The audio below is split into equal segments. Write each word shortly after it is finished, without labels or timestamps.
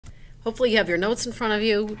Hopefully you have your notes in front of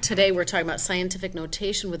you. Today we're talking about scientific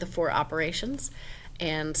notation with the 4 operations.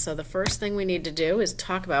 And so the first thing we need to do is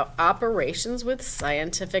talk about operations with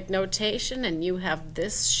scientific notation, and you have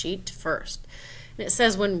this sheet first. And it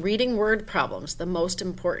says when reading word problems, the most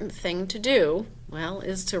important thing to do, well,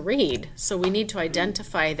 is to read. So we need to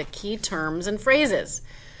identify the key terms and phrases.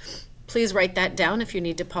 Please write that down. If you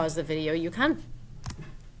need to pause the video, you can.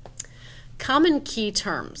 Common key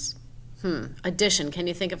terms. Addition. Can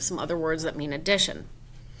you think of some other words that mean addition?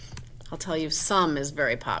 I'll tell you, sum is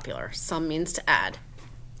very popular. Sum means to add.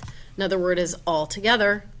 Another word is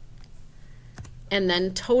altogether. And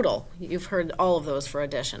then total. You've heard all of those for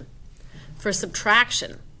addition. For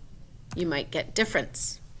subtraction, you might get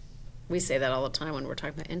difference. We say that all the time when we're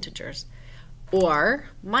talking about integers. Or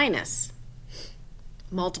minus.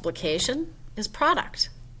 Multiplication is product.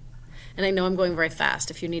 And I know I'm going very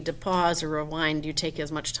fast. If you need to pause or rewind, you take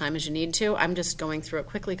as much time as you need to. I'm just going through it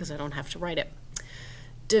quickly because I don't have to write it.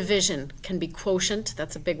 Division can be quotient,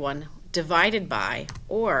 that's a big one, divided by,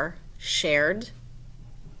 or shared,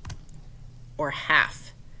 or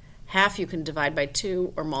half. Half you can divide by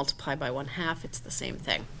 2 or multiply by 1/2. It's the same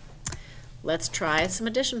thing. Let's try some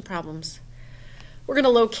addition problems. We're going to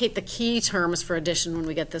locate the key terms for addition when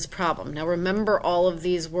we get this problem. Now remember all of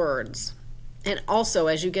these words. And also,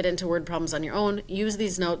 as you get into word problems on your own, use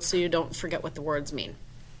these notes so you don't forget what the words mean.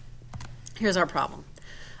 Here's our problem.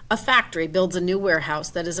 A factory builds a new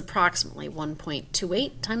warehouse that is approximately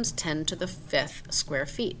 1.28 times 10 to the 5th square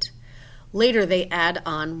feet. Later, they add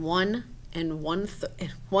on 1 and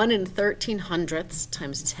 1/1300ths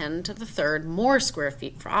times 10 to the 3rd more square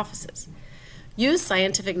feet for offices. Use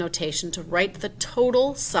scientific notation to write the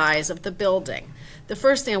total size of the building. The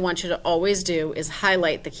first thing I want you to always do is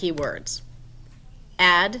highlight the key words.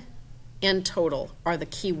 Add and total are the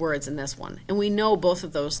key words in this one. And we know both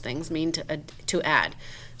of those things mean to add.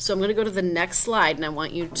 So I'm going to go to the next slide, and I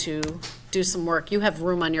want you to do some work. You have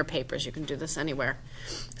room on your papers. You can do this anywhere.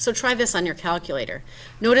 So try this on your calculator.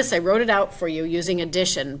 Notice I wrote it out for you using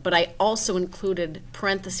addition, but I also included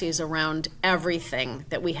parentheses around everything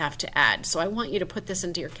that we have to add. So I want you to put this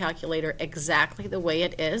into your calculator exactly the way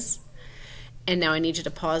it is. And now I need you to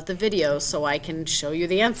pause the video so I can show you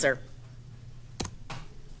the answer.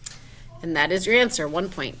 And that is your answer,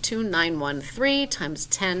 1.2913 times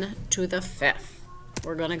 10 to the 5th.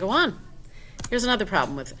 We're going to go on. Here's another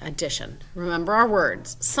problem with addition. Remember our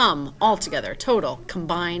words: sum, altogether, total,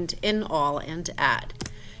 combined, in all, and add.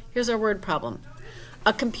 Here's our word problem.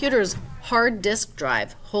 A computer's hard disk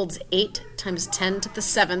drive holds 8 times 10 to the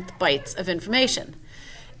 7th bytes of information.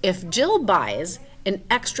 If Jill buys an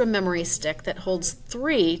extra memory stick that holds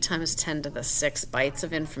 3 times 10 to the 6 bytes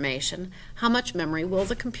of information, how much memory will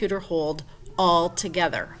the computer hold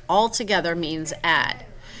altogether? Altogether means add.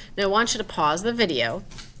 Now I want you to pause the video.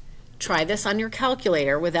 Try this on your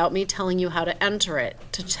calculator without me telling you how to enter it,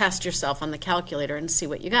 to test yourself on the calculator and see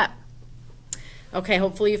what you got. Okay,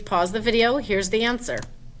 hopefully you've paused the video. Here's the answer.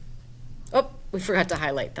 Oh, we forgot to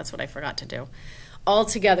highlight. That's what I forgot to do.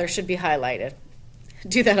 Altogether should be highlighted.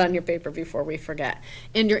 Do that on your paper before we forget.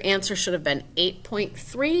 And your answer should have been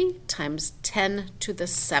 8.3 times 10 to the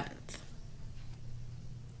 7th,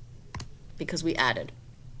 because we added.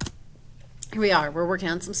 Here we are. We're working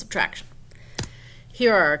on some subtraction.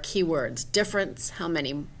 Here are our key words: difference, how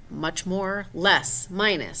many, much more, less,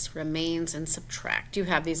 minus, remains, and subtract. You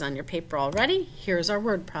have these on your paper already. Here's our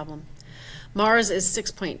word problem. Mars is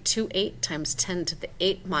 6.28 times 10 to the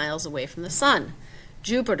 8 miles away from the sun.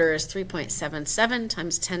 Jupiter is 3.77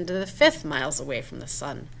 times 10 to the 5th miles away from the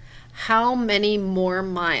sun. How many more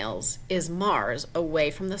miles is Mars away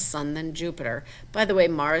from the sun than Jupiter? By the way,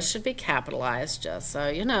 Mars should be capitalized, just so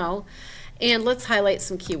you know. And let's highlight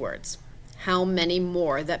some keywords. How many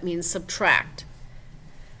more? That means subtract.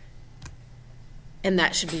 And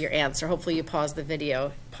that should be your answer. Hopefully you paused the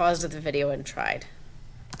video and tried.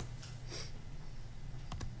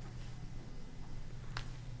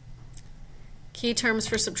 Key terms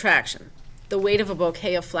for subtraction. The weight of a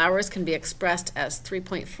bouquet of flowers can be expressed as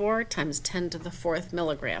 3.4 times 10 to the 4th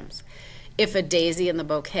milligrams. If a daisy in the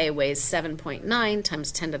bouquet weighs 7.9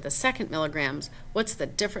 times 10 to the 2nd milligrams, what's the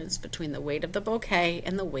difference between the weight of the bouquet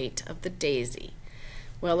and the weight of the daisy?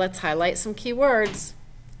 Well, let's highlight some key words.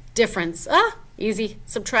 Difference. Easy.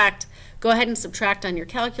 Subtract. Go ahead and subtract on your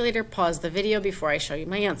calculator. Pause the video before I show you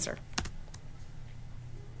my answer.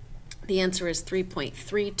 The answer is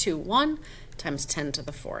 3.321 times 10 to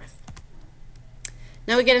the 4th.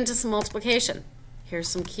 Now we get into some multiplication. Here's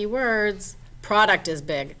some key words. Product is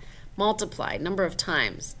big. Multiply, number of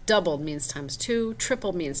times. Doubled means times 2.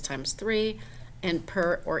 Triple means times 3. And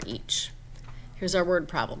per or each. Here's our word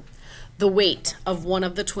problem. the weight of one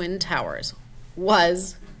of the Twin Towers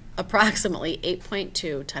was approximately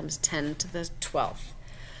 8.2 times 10 to the 12th.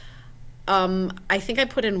 I think I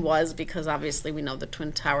put in was because obviously we know the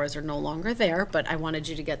Twin Towers are no longer there, but I wanted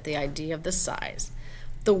you to get the idea of the size.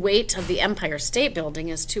 The weight of the Empire State Building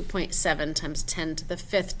is 2.7 times 10 to the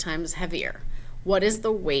 5th times heavier. What is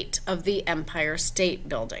the weight of the Empire State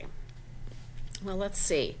Building? Well, let's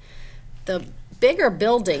see. The bigger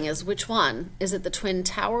building is which one? Is it the Twin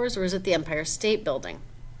Towers or is it the Empire State Building?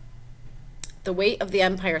 The weight of the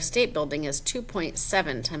Empire State Building is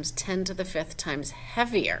 2.7 times 10 to the 5th times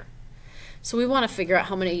heavier. So we want to figure out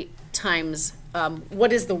how many times,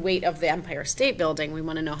 what is the weight of the Empire State Building? We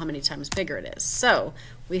want to know how many times bigger it is. So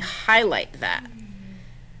we highlight that.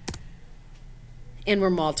 And we're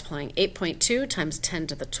multiplying 8.2 times 10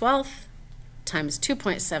 to the 12th times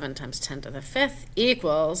 2.7 times 10 to the 5th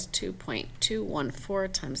equals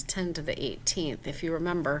 2.214 times 10 to the 18th. If you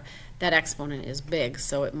remember, that exponent is big,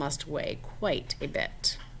 so it must weigh quite a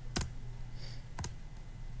bit.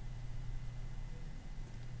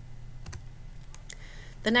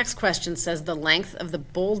 The next question says the length of the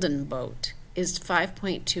Bolden boat is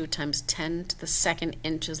 5.2 times 10 to the 2nd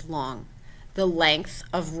inches long. The length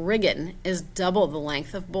of Riggin is double the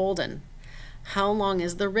length of Bolden. How long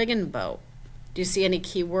is the Riggin boat? Do you see any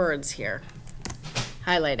key words here?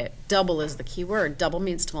 Highlight it. Double is the key word. Double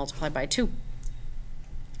means to multiply by 2.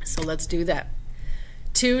 So let's do that.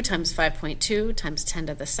 2 times 5.2 times 10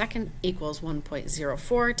 to the 2nd equals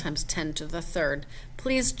 1.04 times 10 to the 3rd.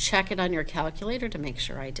 Please check it on your calculator to make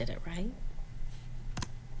sure I did it right.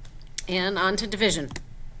 And on to division.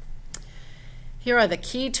 Here are the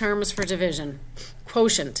key terms for division.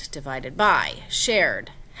 Quotient divided by,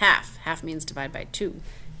 shared, half. Half means divide by 2.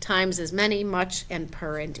 Times as many, much, and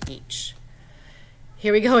per and each.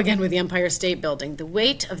 Here we go again with the Empire State Building. The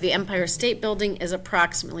weight of the Empire State Building is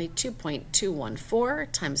approximately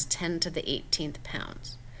 2.214 times 10 to the 18th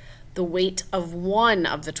pounds. The weight of one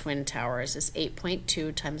of the Twin Towers is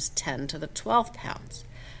 8.2 times 10 to the 12th pounds.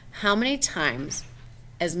 How many times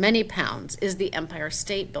as many pounds is the Empire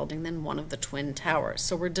State Building than one of the Twin Towers?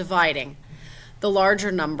 So we're dividing. The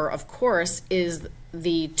larger number, of course, is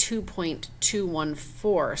the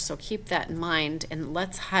 2.214, so keep that in mind, and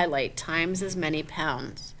let's highlight times as many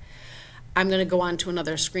pounds. I'm going to go on to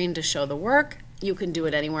another screen to show the work. You can do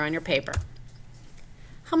it anywhere on your paper.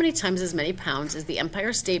 How many times as many pounds is the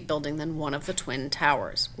Empire State Building than one of the Twin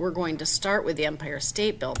Towers? We're going to start with the Empire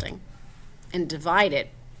State Building and divide it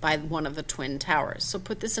by one of the Twin Towers. So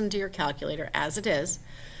put this into your calculator as it is.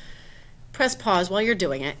 Press pause while you're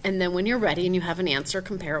doing it, and then when you're ready and you have an answer,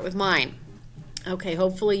 compare it with mine. Okay,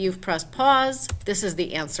 hopefully you've pressed pause. This is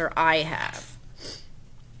the answer I have.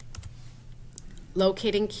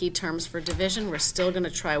 Locating key terms for division. We're still going to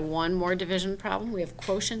try one more division problem. We have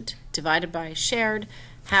quotient divided by shared,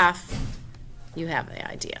 half. You have the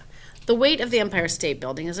idea. The weight of the Empire State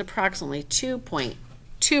Building is approximately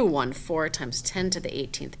 2.214 times 10 to the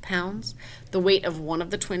 18th pounds. The weight of one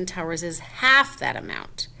of the Twin Towers is half that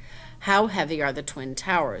amount. How heavy are the Twin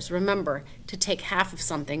Towers? Remember, to take half of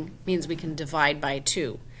something means we can divide by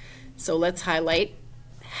 2. So let's highlight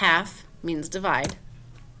half means divide.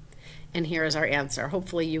 And here is our answer.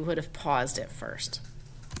 Hopefully you would have paused it first.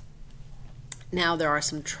 Now there are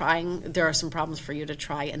some problems for you to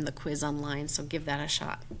try in the quiz online, so give that a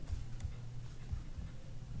shot.